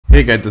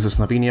Hey guys, this is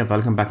Naveen here.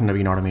 Welcome back to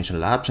Naveen Automation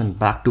Labs and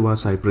back to our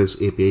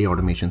Cypress API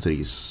automation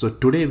series. So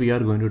today we are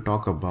going to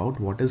talk about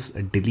what is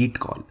a delete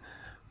call.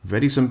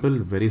 Very simple,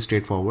 very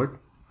straightforward,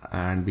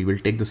 and we will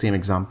take the same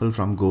example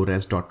from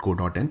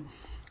gorest.co.in,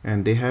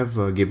 and they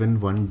have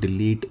given one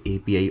delete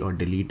API or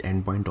delete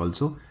endpoint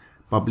also.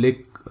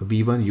 Public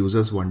v1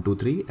 users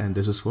 123, and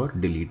this is for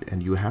delete,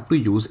 and you have to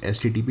use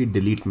HTTP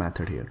delete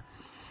method here,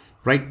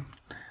 right?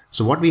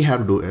 So what we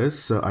have to do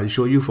is, I'll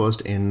show you first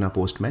in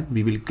POSTMAN.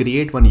 We will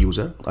create one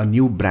user, a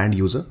new brand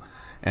user,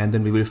 and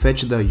then we will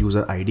fetch the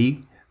user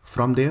ID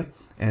from there.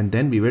 And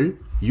then we will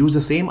use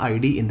the same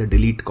ID in the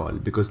delete call,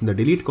 because in the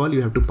delete call,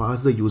 you have to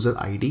pass the user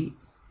ID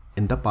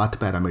in the path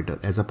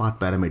parameter as a path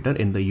parameter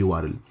in the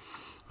URL,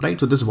 right?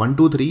 So this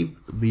 123,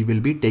 we will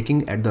be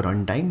taking at the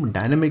runtime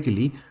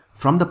dynamically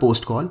from the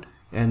post call,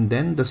 and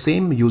then the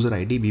same user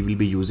ID we will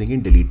be using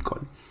in delete call.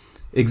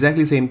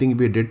 Exactly same thing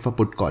we did for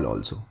put call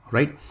also,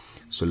 right?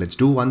 So let's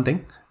do one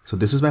thing. So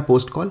this is my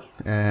post call,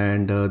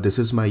 and this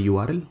is my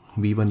URL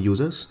v1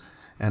 users,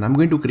 and I'm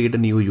going to create a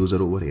new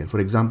user over here. For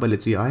example,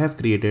 let's see, I have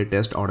created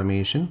test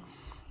automation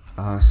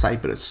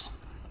Cypress.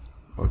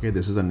 Okay,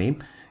 this is a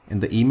name.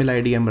 In the email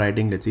ID I'm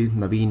writing, let's see,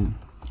 Naveen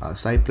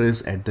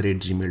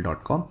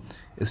Cypress@gmail.com.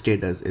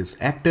 Status is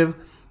active.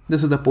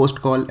 This is the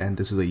post call, and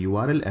this is the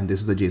URL, and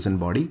this is the JSON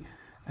body.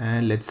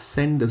 And let's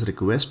send this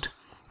request.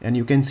 And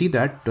you can see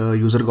that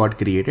user got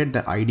created.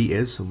 The ID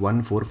is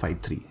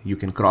 1453. You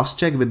can cross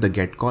check with the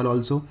get call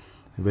also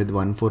with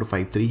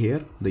 1453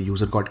 here. The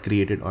user got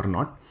created or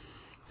not.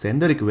 Send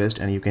the request,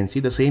 and you can see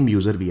the same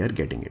user we are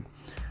getting it.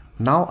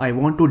 Now I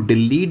want to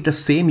delete the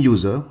same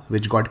user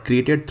which got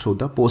created through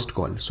the post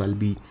call. So I'll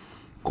be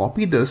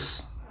copy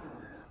this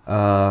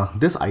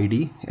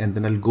ID, and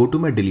then I'll go to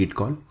my delete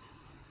call.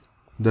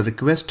 The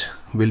request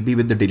will be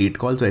with the delete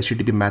call. So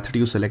HTTP method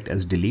you select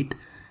as delete.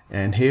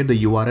 And here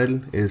the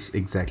URL is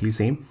exactly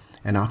same,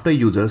 and after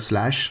user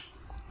slash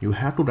you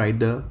have to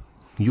write the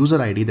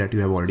user ID that you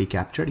have already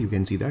captured. You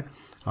can see that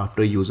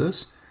after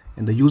users,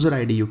 and the user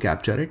ID you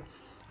capture it,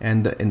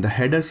 and in the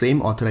header,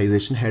 same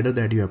authorization header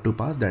that you have to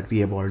pass that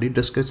we have already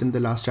discussed in the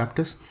last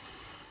chapters,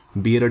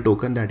 bearer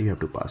token that you have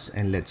to pass.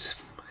 And let's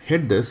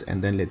hit this,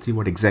 and then let's see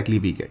what exactly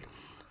we get.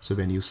 So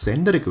when you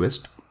send the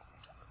request,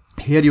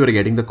 here you are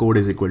getting the code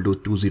is equal to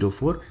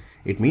 204.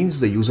 It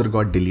means the user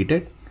got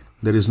deleted.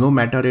 There is no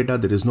metadata,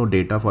 there is no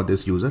data for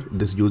this user.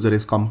 This user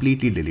is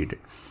completely deleted.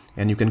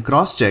 And you can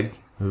cross check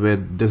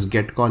with this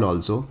get call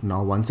also.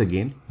 Now once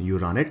again, you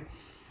run it.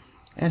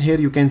 And here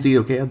you can see,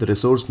 okay, the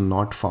resource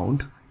not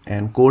found,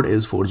 and code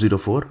is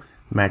 404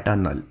 meta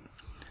null.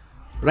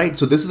 Right,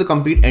 so this is a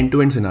complete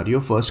end-to-end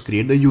scenario. First,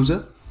 create the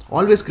user.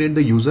 Always create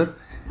the user.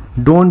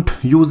 Don't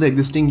use the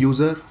existing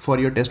user for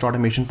your test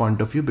automation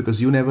point of view,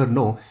 because you never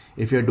know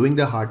if you're doing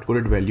the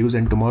hard-coded values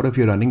and tomorrow if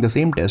you're running the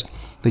same test,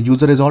 the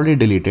user is already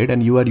deleted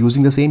and you are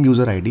using the same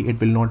user ID,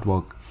 it will not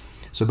work.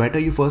 So better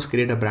you first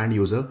create a brand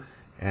user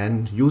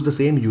and use the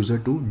same user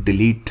to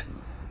delete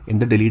in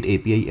the delete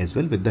API as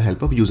well with the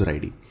help of user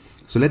ID.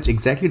 So let's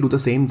exactly do the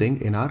same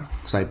thing in our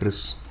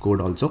Cypress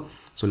code also.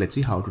 So let's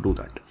see how to do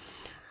that.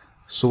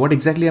 So what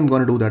exactly I'm going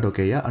to do that,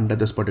 okay, yeah, under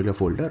this particular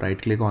folder,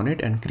 right click on it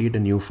and create a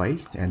new file.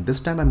 And this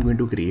time I'm going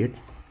to create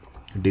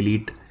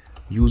delete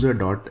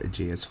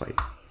user.js file.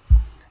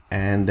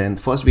 And then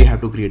first we have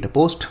to create a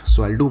post.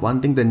 So I'll do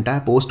one thing, the entire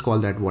post call,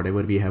 that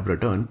whatever we have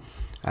returned,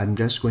 I'm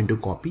just going to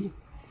copy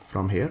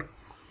from here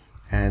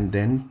and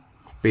then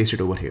paste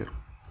it over here.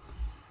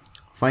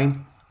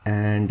 Fine.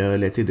 And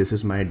let's see, this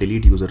is my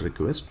delete user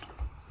request.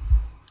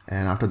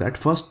 And after that,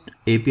 first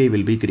API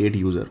will be create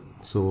user.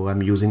 So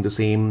I'm using the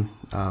same,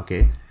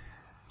 okay.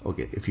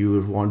 If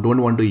you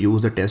don't want to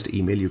use the test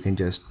email, you can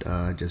just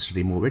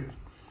remove it.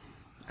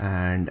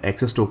 And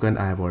access token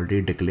I have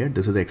already declared.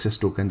 This is the access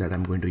token that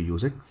I'm going to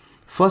use it.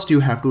 First you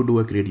have to do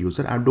a create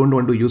user. I don't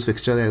want to use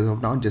fixture as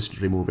of now,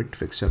 just remove it,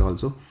 fixture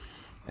also.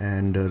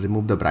 And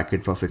remove the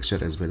bracket for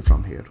fixture as well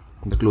from here,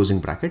 the closing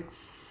bracket.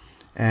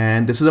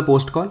 And this is a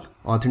post call,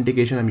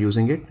 authentication I'm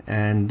using it.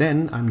 And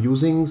then I'm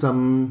using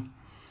some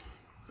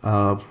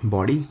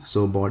body.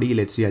 So body,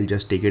 let's see, I'll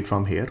just take it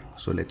from here.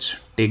 So let's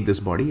take this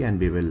body and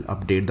we will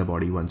update the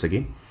body once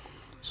again.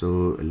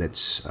 So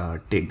let's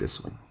take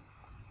this one.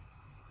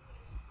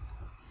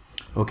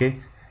 Okay,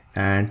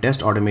 and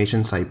test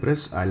automation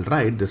Cypress, I'll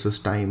write this is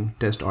time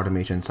test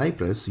automation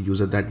Cypress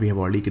user that we have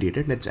already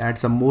created. Let's add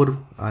some more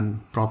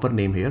proper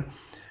name here,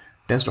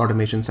 test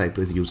automation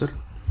Cypress user.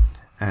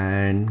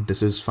 And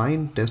this is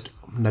fine, test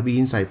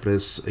Naveen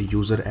Cypress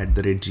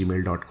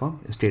user@gmail.com.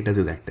 Status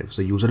is active.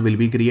 So user will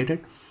be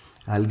created.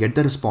 I'll get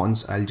the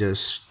response. I'll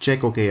just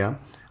check, okay, yeah,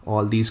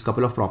 all these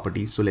couple of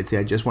properties. So let's say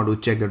I just want to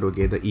check that,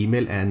 okay, the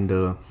email and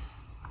the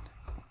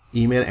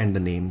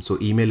name. So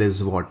email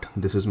is what?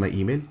 This is my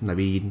email,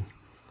 Naveen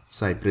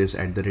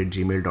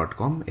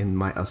Cypress@gmail.com. In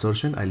my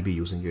assertion, I'll be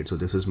using it. So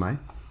this is my,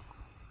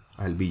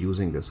 I'll be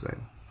using this guy.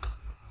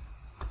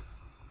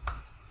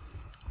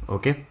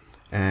 Okay.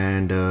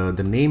 And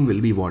the name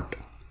will be what?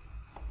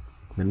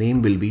 The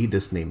name will be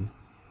this name,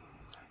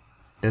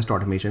 test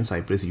automation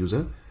Cypress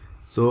user.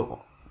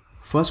 So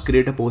first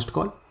create a post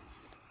call,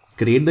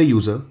 create the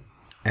user,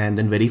 and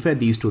then verify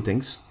these two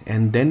things.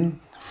 And then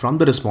from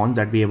the response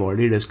that we have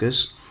already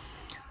discussed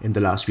in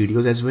the last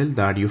videos as well,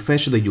 that you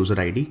fetch the user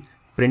ID,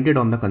 print it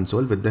on the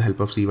console with the help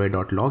of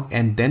cy.log.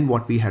 And then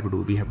what we have to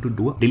do, we have to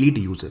do a delete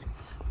user,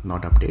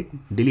 not update,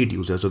 delete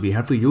user. So we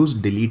have to use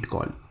delete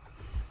call.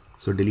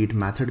 So delete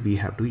method, we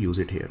have to use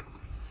it here.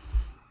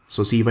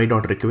 So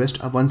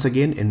cy.request once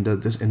again in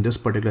this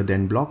particular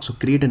then block. So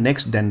create a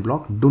next then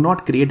block. Do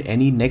not create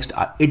any next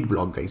it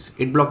block, guys.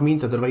 It block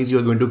means otherwise you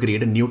are going to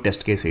create a new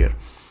test case here,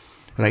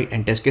 right?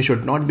 And test case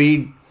should not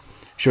be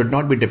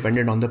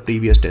dependent on the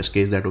previous test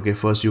case, that okay,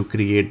 first you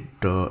create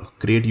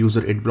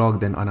user it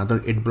block, then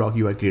another it block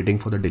you are creating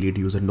for the delete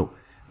user. No,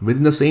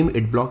 within the same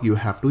it block you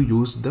have to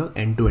use the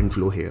end-to-end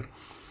flow here.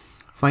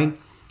 Fine.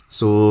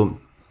 So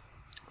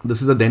this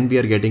is the then we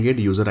are getting it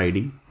user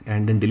ID,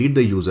 and then delete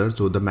the user.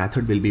 So the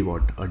method will be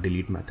what? A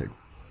delete method.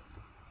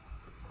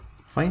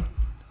 Fine.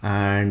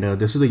 And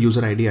this is the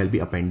user ID I'll be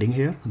appending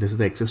here. This is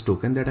the access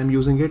token that I'm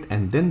using it.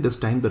 And then this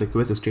time the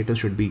request status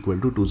should be equal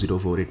to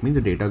 204. It means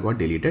the data got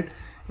deleted.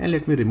 And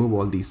let me remove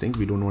all these things.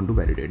 We don't want to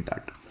validate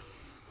that.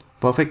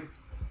 Perfect.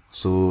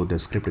 So the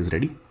script is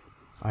ready,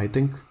 I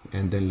think.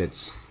 And then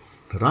let's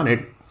run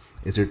it.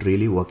 Is it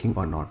really working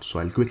or not? So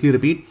I'll quickly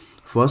repeat.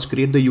 First,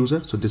 create the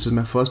user. So this is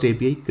my first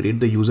API. Create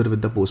the user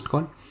with the post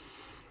call.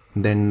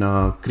 Then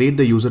create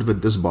the user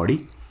with this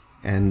body,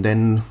 and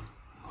then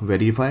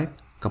verify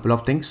couple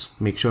of things.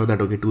 Make sure that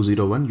okay,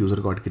 201 user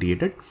got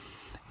created.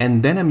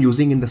 And then I'm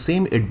using in the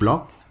same it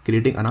block,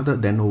 creating another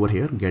then over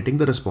here, getting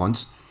the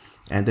response,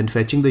 and then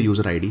fetching the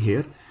user ID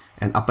here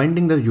and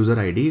appending the user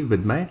ID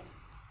with my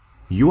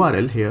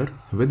URL here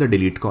with the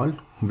delete call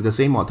with the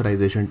same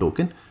authorization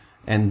token.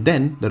 And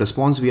then the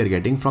response we are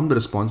getting, from the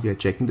response we are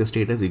checking the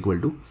status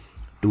equal to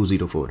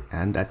 204,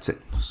 and that's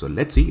it. So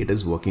let's see it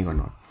is working or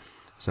not.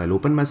 So I'll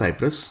open my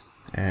Cypress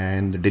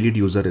and the delete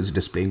user is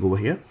displaying over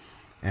here,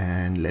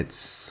 and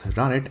let's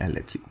run it and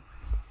let's see.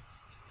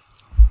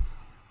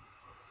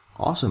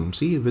 Awesome.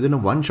 See, within a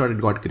one shot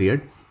it got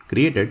created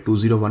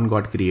 201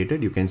 got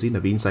created. You can see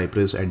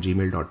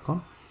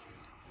naveencypress@gmail.com.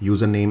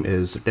 Username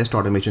is test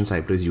automation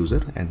cypress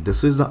user, and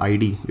this is the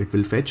ID it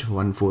will fetch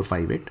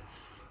 1458,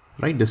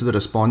 right? This is the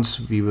response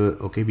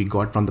we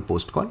got from the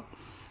post call.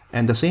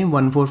 And the same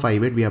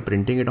 1458 we are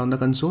printing it on the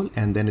console,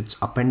 and then it's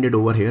appended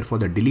over here for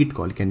the delete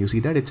call. Can you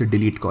see that? It's a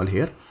delete call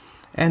here.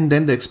 And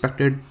then the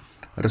expected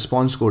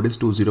response code is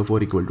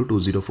 204 equal to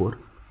 204,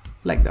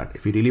 like that.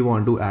 If you really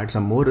want to add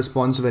some more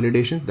response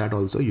validation, that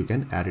also you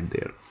can add it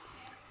there.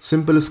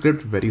 Simple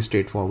script, very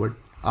straightforward.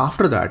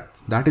 After that,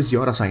 that is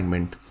your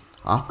assignment.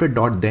 After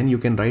dot, then you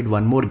can write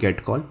one more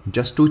get call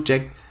just to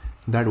check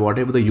that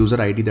whatever the user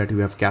ID that you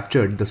have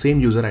captured, the same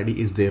user ID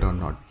is there or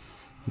not.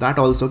 That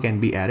also can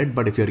be added,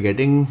 but if you're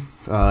getting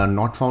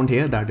not found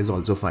here, that is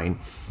also fine.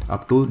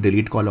 Up to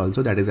delete call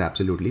also, that is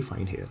absolutely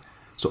fine here.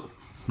 So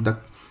the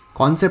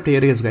concept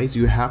here is, guys,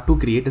 you have to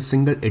create a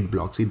single it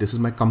block. See, this is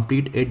my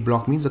complete it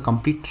block, means a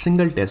complete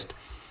single test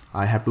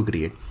I have to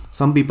create.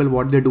 Some people,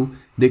 what they do,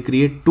 they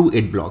create two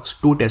it blocks,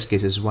 two test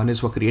cases. One is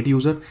for create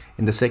user,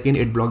 and the second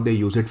it block they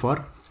use it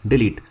for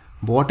delete.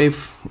 What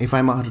if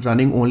I'm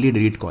running only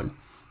delete call?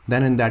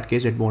 Then in that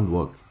case it won't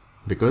work,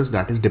 because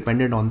that is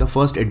dependent on the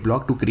first it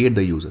block to create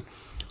the user.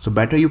 So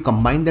better you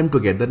combine them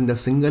together in the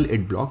single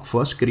it block.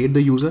 First create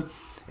the user,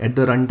 at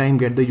the runtime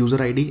get the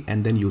user ID,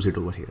 and then use it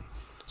over here.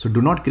 So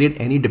do not create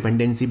any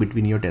dependency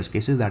between your test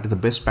cases. That is the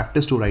best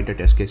practice to write the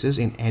test cases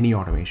in any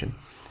automation.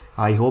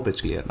 I hope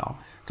it's clear now.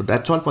 So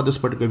that's all for this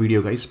particular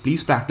video, guys.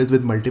 Please practice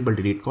with multiple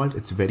delete calls.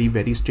 It's very,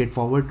 very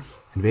straightforward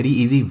and very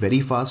easy,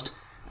 very fast.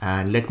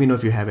 And let me know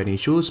if you have any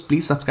issues.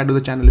 Please subscribe to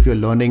the channel if you're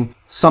learning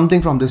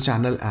something from this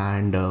channel,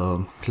 and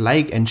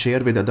like and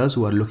share with others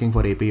who are looking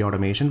for API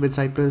automation with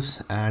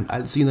Cypress. And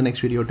I'll see you in the next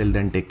video. Till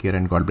then, take care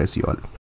and God bless you all.